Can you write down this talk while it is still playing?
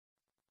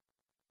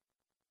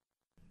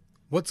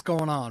What's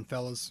going on,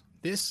 fellas?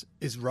 This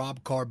is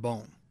Rob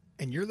Carbone,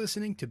 and you're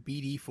listening to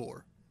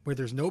BD4, where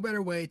there's no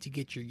better way to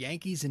get your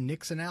Yankees and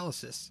Knicks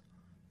analysis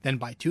than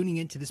by tuning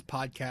into this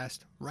podcast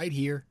right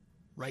here,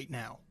 right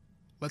now.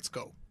 Let's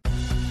go.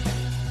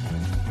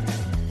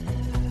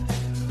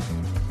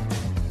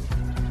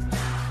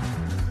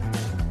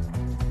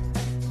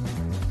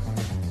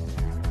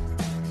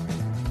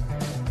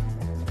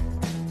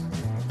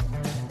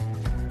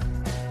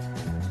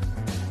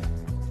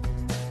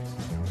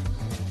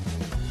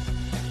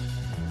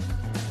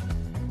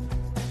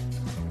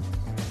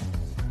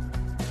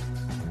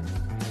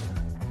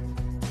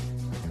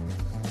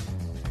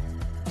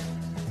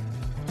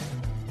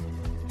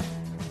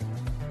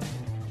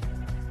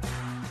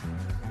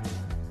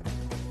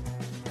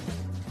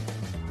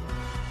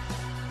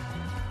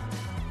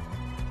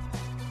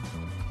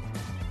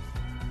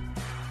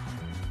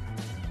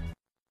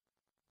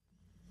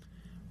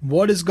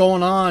 What is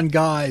going on,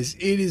 guys?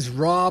 It is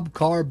Rob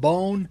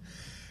Carbone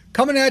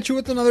coming at you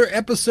with another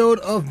episode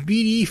of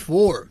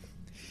BD4.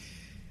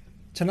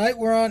 Tonight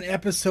we're on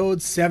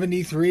episode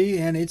 73,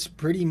 and it's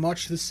pretty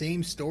much the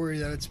same story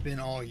that it's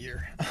been all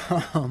year.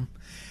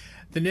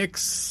 The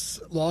Knicks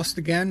lost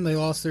again. They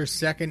lost their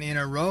second in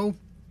a row.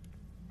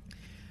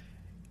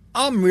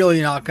 I'm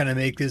really not going to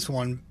make this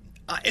one.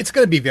 It's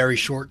going to be very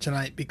short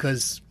tonight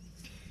because,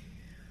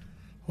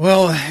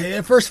 well,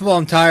 first of all,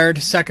 I'm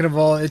tired. Second of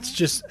all,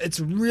 it's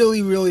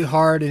really, really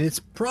hard, and it's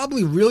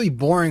probably really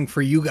boring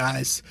for you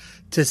guys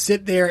to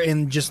sit there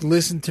and just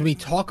listen to me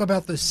talk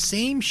about the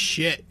same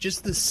shit,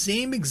 just the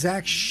same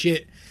exact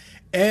shit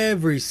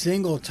every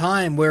single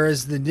time,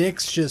 whereas the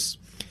Knicks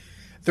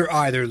they're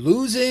either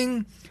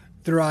losing,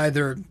 they're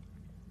either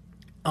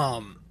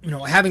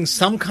having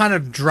some kind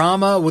of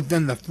drama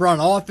within the front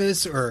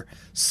office or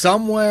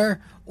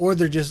somewhere, or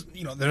they're just,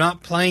 they're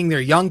not playing their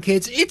young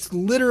kids. It's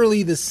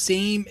literally the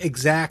same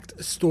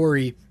exact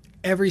story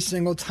every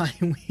single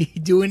time we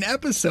do an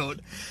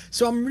episode.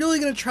 So I'm really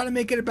going to try to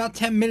make it about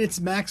 10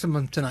 minutes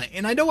maximum tonight.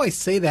 And I know I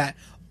say that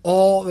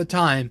all the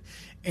time,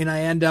 and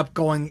I end up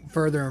going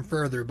further and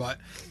further. But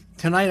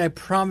tonight, I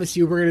promise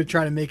you, we're going to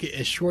try to make it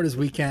as short as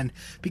we can,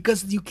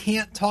 because you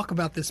can't talk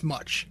about this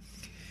much.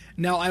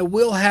 Now, I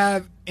will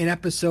have an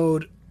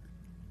episode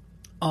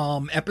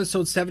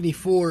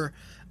 74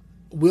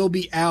 will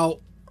be out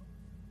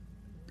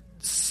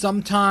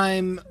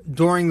sometime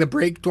during the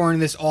break, during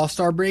this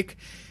All-Star break.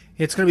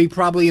 It's going to be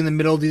probably in the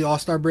middle of the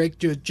All-Star break,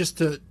 just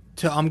to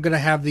I'm going to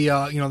have the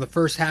the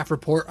first half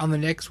report on the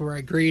Knicks where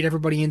I grade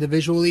everybody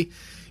individually,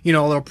 a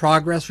little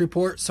progress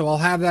report. So I'll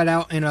have that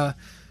out in a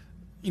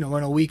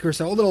week or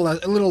so, a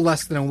little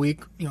less than a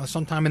week,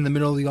 sometime in the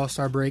middle of the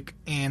All-Star break.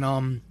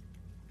 And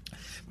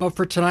but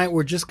for tonight,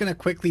 we're just going to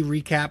quickly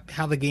recap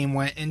how the game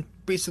went and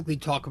basically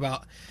talk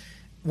about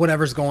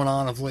whatever's going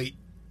on of late.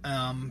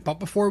 But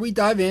before we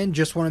dive in,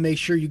 just want to make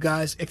sure you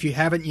guys, if you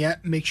haven't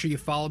yet, make sure you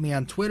follow me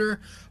on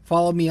Twitter,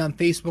 follow me on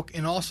Facebook,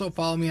 and also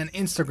follow me on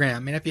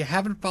Instagram. And if you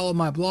haven't followed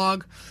my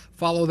blog,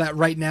 follow that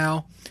right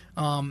now.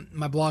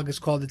 My blog is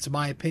called It's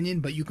My Opinion,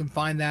 but you can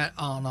find that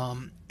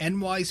on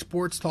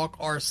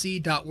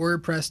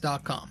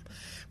nysportstalkrc.wordpress.com.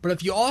 But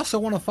if you also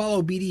want to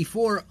follow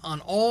BD4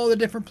 on all the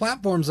different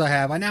platforms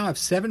I now have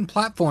 7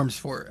 platforms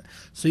for it.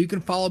 So you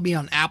can follow me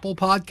on Apple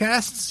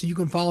Podcasts, you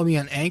can follow me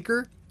on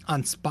Anchor,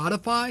 on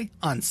Spotify,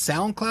 on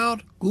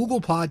SoundCloud, Google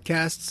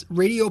Podcasts,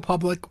 Radio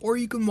Public, or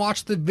you can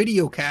watch the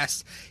video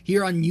cast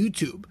here on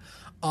YouTube.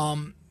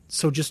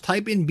 So just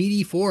type in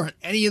BD4 on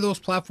any of those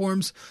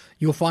platforms.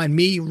 You'll find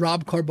me,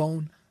 Rob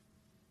Carbone,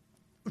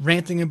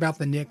 ranting about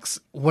the Knicks,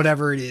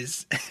 whatever it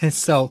is.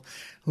 So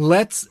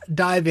let's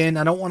dive in.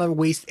 I don't want to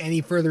waste any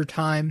further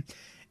time,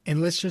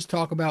 and let's just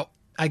talk about,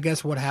 I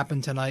guess, what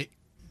happened tonight.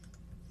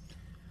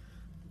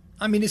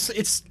 I mean, they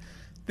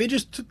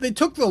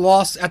took the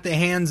loss at the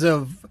hands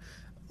of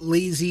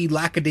lazy,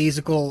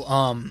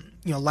 lackadaisical,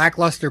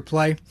 lackluster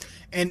play.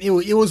 And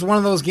it was one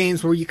of those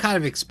games where you kind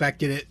of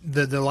expected it,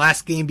 the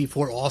last game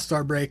before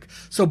All-Star break.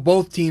 So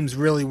both teams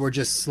really were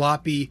just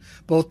sloppy.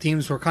 Both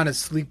teams were kind of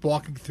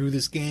sleepwalking through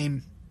this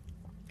game.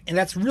 And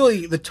that's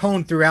really the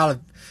tone throughout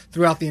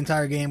the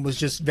entire game, was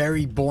just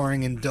very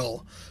boring and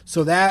dull.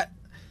 So that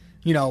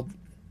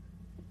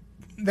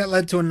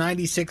led to a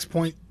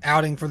 96-point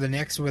outing for the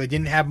Knicks, where they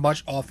didn't have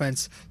much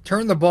offense.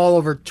 Turned the ball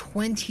over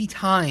 20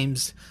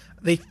 times.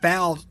 They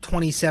fouled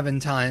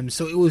 27 times.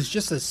 So it was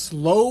just a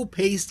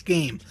slow-paced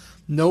game.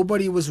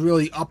 Nobody was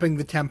really upping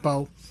the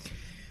tempo.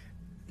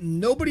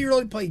 Nobody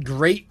really played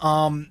great.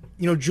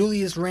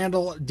 Julius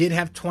Randle did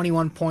have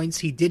 21 points.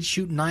 He did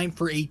shoot 9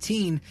 for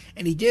 18,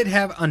 and he did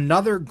have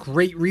another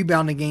great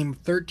rebounding game,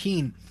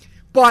 13.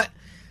 But,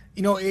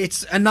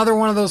 it's another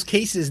one of those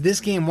cases. This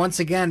game,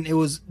 once again, it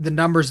was the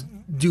numbers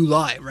do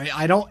lie, right?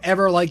 I don't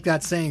ever like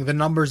that saying, the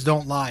numbers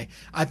don't lie.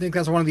 I think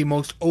that's one of the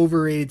most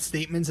overrated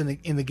statements in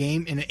the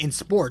game, in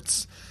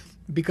sports,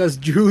 because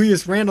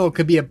Julius Randle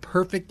could be a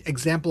perfect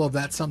example of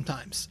that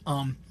sometimes.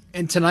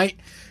 And tonight,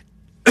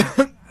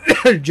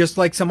 just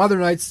like some other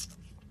nights,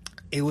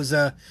 it was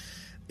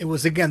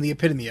again the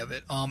epitome of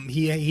it.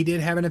 He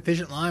did have an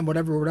efficient line,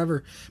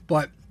 whatever,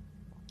 but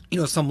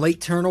some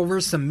late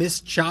turnovers, some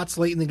missed shots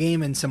late in the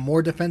game, and some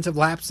more defensive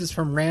lapses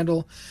from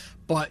Randall.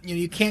 But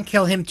you can't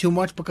kill him too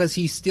much because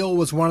he still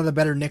was one of the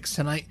better Knicks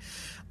tonight.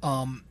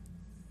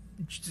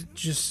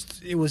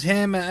 It was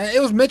him.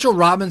 It was Mitchell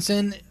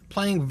Robinson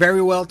playing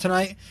very well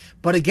tonight.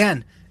 But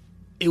again,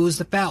 it was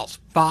the fouls.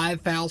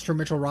 5 fouls for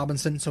Mitchell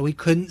Robinson, so he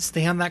couldn't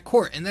stay on that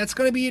court. And that's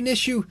going to be an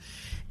issue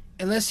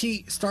unless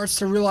he starts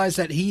to realize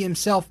that he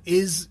himself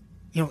is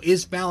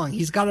fouling.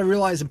 He's got to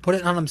realize and put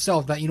it on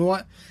himself that, you know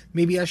what,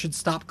 maybe I should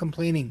stop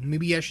complaining.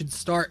 Maybe I should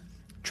start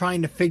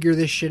trying to figure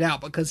this shit out,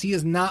 because he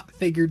has not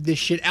figured this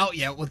shit out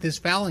yet with his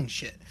fouling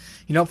shit.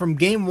 From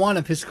game 1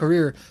 of his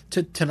career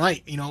to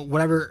tonight,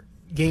 whatever,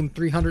 game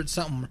 300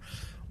 something,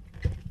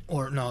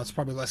 or no, it's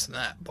probably less than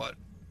that, but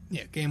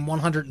yeah, game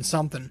 100 and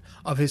something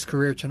of his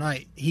career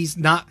tonight, he's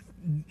not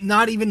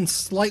even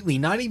slightly,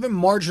 not even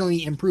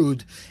marginally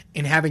improved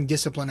in having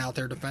discipline out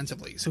there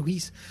defensively. So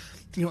he's,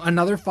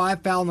 another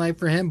 5 foul night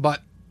for him,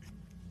 but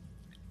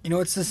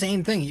it's the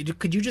same thing.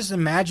 Could you just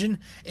imagine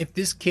if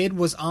this kid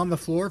was on the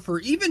floor for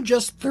even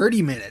just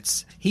 30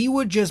 minutes? He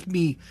would just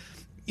be,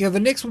 the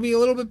Knicks would be a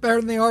little bit better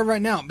than they are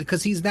right now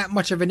because he's that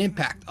much of an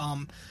impact.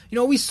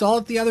 We saw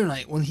it the other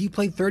night when he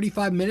played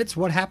 35 minutes.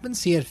 What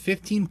happens? He had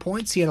 15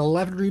 points, he had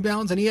 11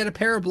 rebounds, and he had a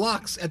pair of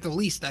blocks at the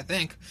least, I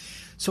think.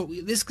 So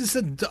this is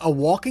a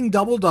walking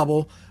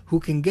double-double who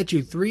can get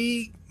you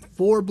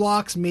 3-4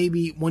 blocks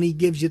maybe when he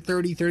gives you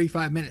 30,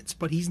 35 minutes.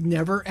 But he's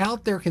never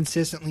out there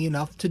consistently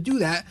enough to do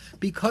that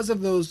because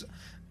of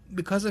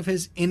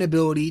his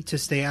inability to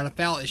stay out of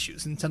foul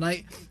issues. And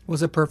tonight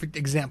was a perfect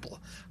example.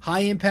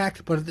 High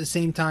impact, but at the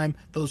same time,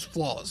 those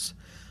flaws.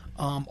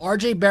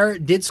 RJ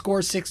Barrett did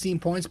score 16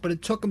 points, but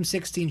it took him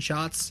 16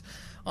 shots.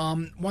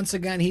 Once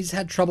again, he's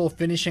had trouble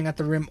finishing at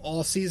the rim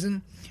all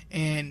season,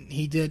 and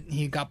he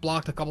got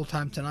blocked a couple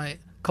times tonight.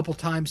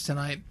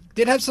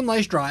 Did have some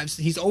nice drives.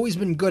 He's always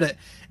been good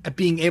at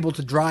being able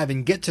to drive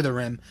and get to the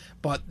rim,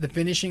 but the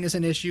finishing is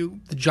an issue.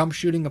 The jump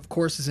shooting, of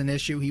course, is an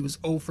issue. He was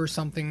 0 for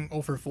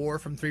 4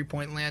 from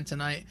three-point land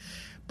tonight,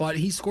 but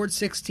he scored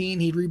 16.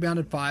 He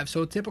rebounded 5,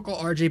 so a typical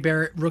RJ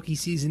Barrett rookie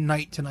season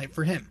night tonight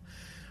for him.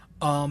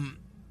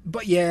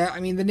 But yeah,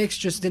 the Knicks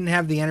just didn't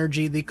have the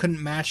energy. They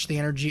couldn't match the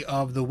energy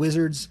of the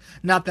Wizards.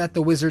 Not that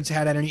the Wizards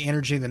had any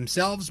energy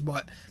themselves,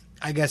 but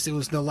I guess it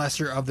was the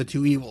lesser of the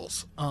two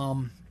evils.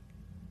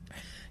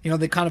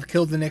 They kind of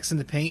killed the Knicks in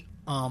the paint.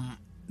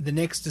 The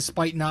Knicks,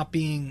 despite not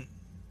being,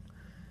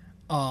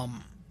 I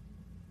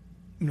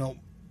don't know.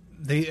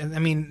 I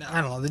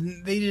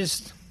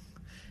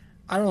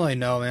don't really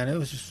know, man. It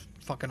was just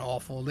fucking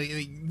awful. Their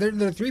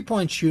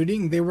 3-point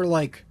shooting, they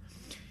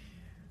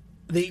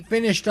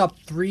finished up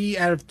 3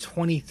 out of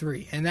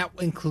 23, and that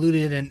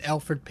included an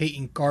Elfrid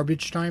Payton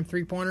garbage time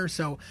 3-pointer.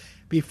 So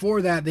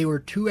before that, they were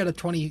 2 out of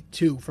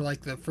 22 for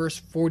the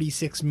first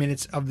 46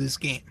 minutes of this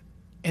game,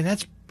 and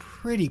that's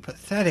pretty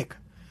pathetic.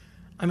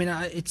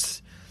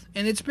 It's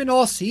been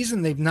all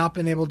season they've not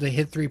been able to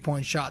hit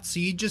 3-point shots. So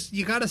you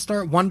got to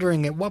start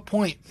wondering at what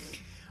point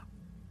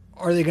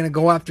are they going to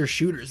go after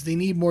shooters? They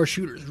need more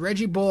shooters.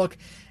 Reggie Bullock,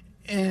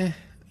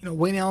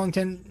 Wayne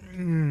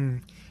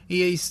Ellington.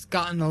 He's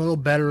gotten a little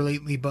better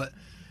lately, but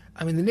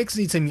the Knicks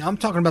need I'm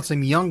talking about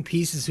some young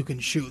pieces who can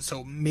shoot.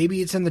 So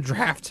maybe it's in the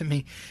draft to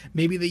me.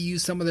 Maybe they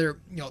use some of their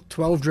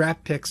 12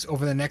 draft picks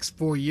over the next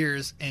 4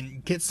 years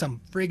and get some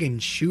friggin'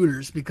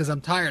 shooters, because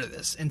I'm tired of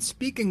this. And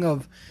speaking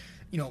of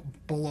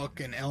Bullock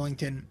and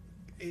Ellington,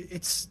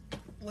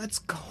 let's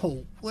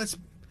go.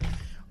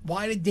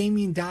 Why did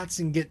Damian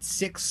Dotson get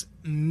 6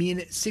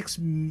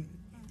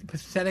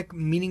 pathetic,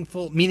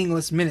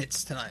 meaningless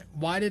minutes tonight?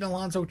 Why did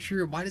Alonzo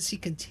Trier, why does he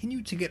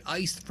continue to get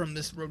iced from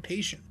this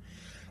rotation?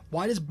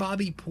 Why does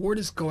Bobby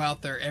Portis go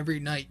out there every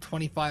night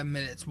 25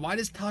 minutes? Why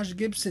does Taj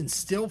Gibson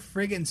still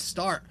friggin'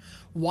 start?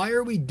 Why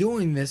are we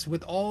doing this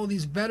with all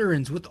these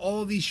veterans, with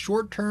all these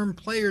short-term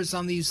players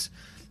on these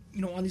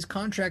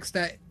contracts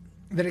that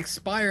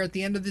expire at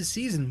the end of this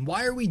season?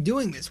 Why are we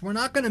doing this? We're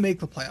not going to make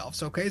the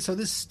playoffs, okay? So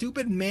this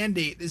stupid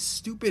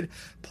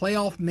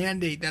playoff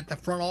mandate that the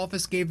front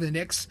office gave the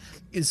Knicks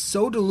is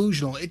so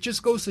delusional. It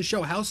just goes to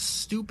show how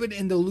stupid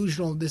and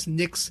delusional this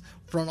Knicks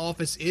front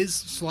office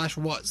is /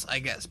 was, I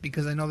guess,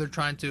 because I know they're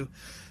trying to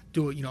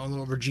do a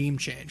little regime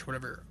change,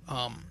 whatever.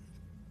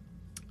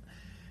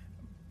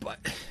 But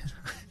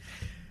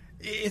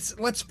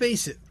let's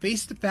face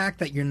the fact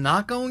that you're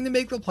not going to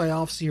make the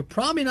playoffs. So you're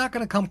probably not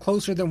going to come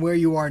closer than where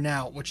you are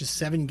now, which is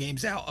 7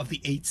 games out of the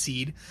 8th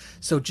seed.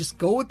 So just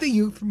go with the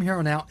youth from here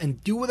on out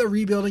and do what a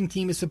rebuilding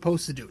team is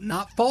supposed to do.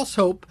 Not false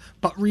hope,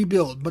 but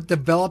rebuild, but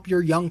develop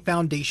your young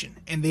foundation.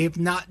 And they have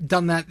not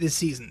done that this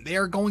season. They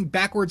are going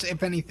backwards,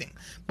 if anything.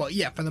 But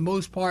yeah, for the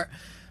most part,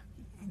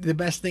 the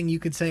best thing you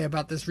could say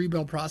about this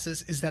rebuild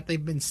process is that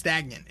they've been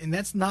stagnant, and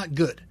that's not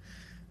good.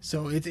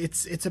 So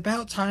it's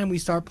about time we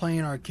start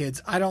playing our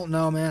kids. I don't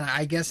know, man.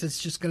 I guess it's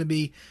just going to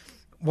be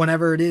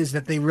whenever it is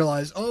that they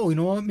realize, oh, you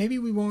know what? Maybe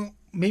we won't.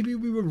 Maybe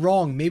we were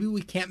wrong. Maybe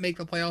we can't make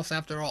the playoffs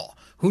after all.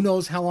 Who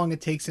knows how long it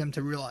takes them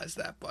to realize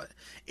that? But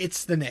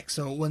it's the Knicks,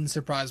 so it wouldn't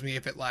surprise me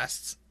if it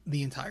lasts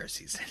the entire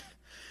season.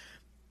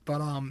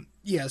 But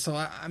yeah. So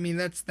I mean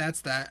that's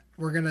that.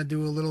 We're gonna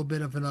do a little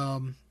bit of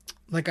an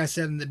like I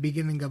said in the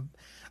beginning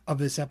of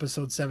this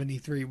episode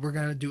 73, we're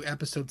going to do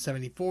episode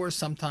 74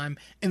 sometime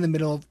in the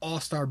middle of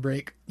All-Star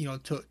break,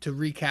 to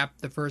recap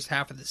the first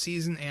half of the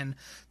season and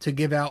to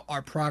give out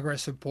our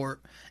progress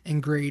report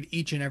and grade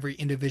each and every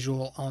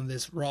individual on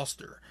this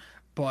roster.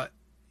 But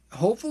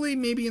hopefully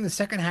maybe in the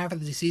second half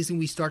of the season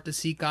we start to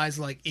see guys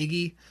like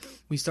Iggy,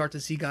 we start to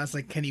see guys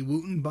like Kenny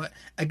Wooten. But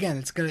again,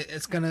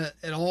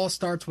 it all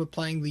starts with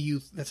playing the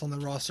youth that's on the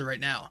roster right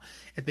now.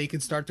 If they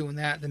can start doing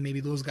that, then maybe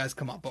those guys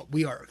come up. But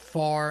we are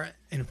far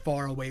and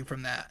far away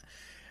from that.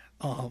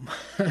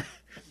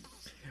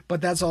 But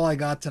that's all I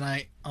got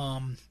tonight.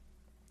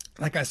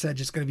 Like I said,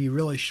 just going to be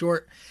really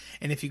short.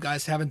 And if you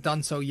guys haven't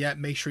done so yet,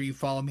 make sure you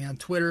follow me on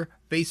Twitter,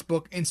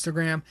 Facebook,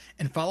 Instagram,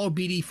 and follow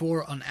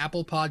BD4 on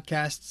Apple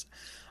Podcasts,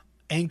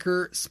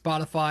 Anchor,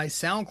 Spotify,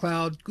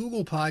 SoundCloud,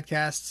 Google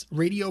Podcasts,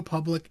 Radio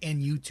Public,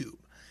 and YouTube.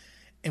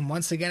 And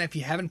once again, if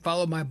you haven't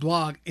followed my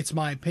blog, It's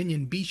My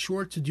Opinion, be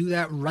sure to do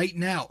that right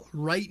now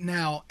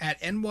at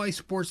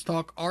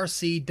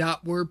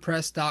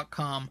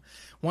nysportstalkrc.wordpress.com.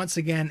 Once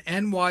again,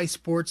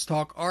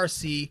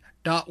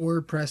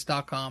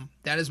 nysportstalkrc.wordpress.com.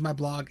 That is my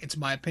blog, It's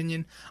My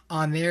Opinion.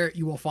 On there,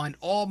 you will find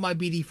all my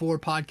BD4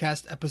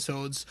 podcast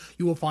episodes.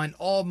 You will find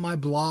all my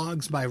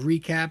blogs, my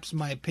recaps,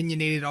 my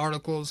opinionated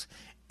articles,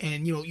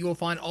 and you will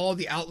find all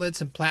the outlets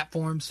and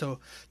platforms to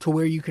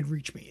where you can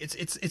reach me.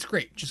 It's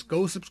great. Just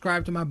go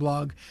subscribe to my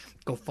blog,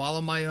 go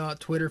follow my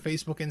Twitter,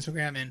 Facebook,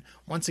 Instagram, and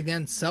once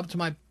again sub to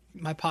my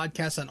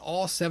podcast on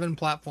all 7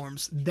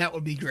 platforms. That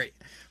would be great.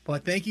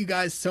 But thank you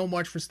guys so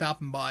much for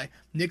stopping by.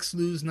 Knicks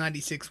lose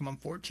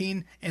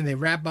 96-114, and they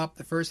wrap up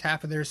the first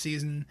half of their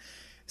season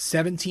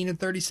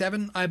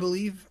 17-37, I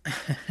believe.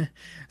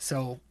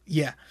 So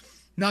yeah,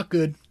 not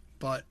good,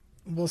 but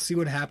we'll see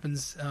what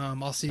happens.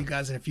 I'll see you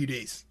guys in a few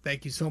days.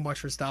 Thank you so much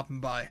for stopping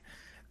by.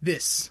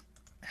 This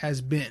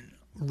has been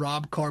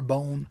Rob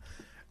Carbone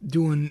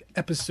doing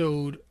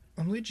episode.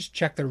 Let me just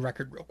check the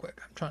record real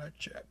quick. I'm trying to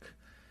check.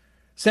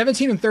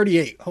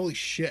 17-38. Holy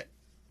shit.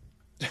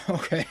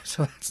 Okay,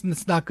 so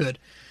that's not good.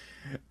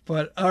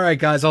 But all right,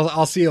 guys,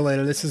 I'll see you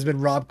later. This has been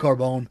Rob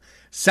Carbone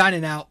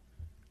signing out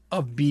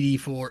of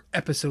BD4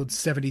 episode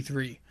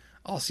 73.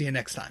 I'll see you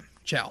next time.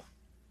 Ciao.